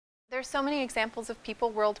There's so many examples of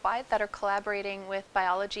people worldwide that are collaborating with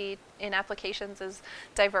biology in applications as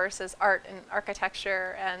diverse as art and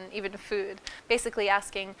architecture and even food, basically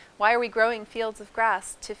asking, why are we growing fields of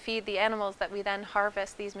grass to feed the animals that we then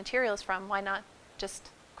harvest these materials from? Why not just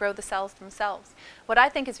grow the cells themselves? What I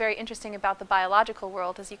think is very interesting about the biological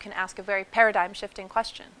world is you can ask a very paradigm-shifting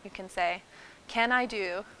question. You can say, can I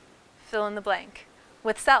do fill in the blank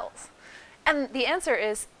with cells? And the answer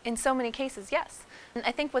is, in so many cases, yes. And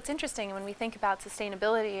I think what's interesting when we think about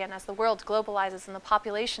sustainability and as the world globalizes and the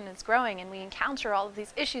population is growing and we encounter all of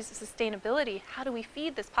these issues of sustainability, how do we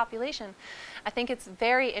feed this population? I think it's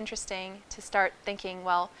very interesting to start thinking,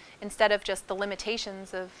 well, instead of just the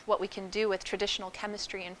limitations of what we can do with traditional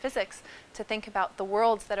chemistry and physics, to think about the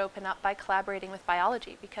worlds that open up by collaborating with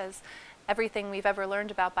biology, because everything we've ever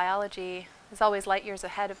learned about biology is always light years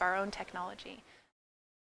ahead of our own technology.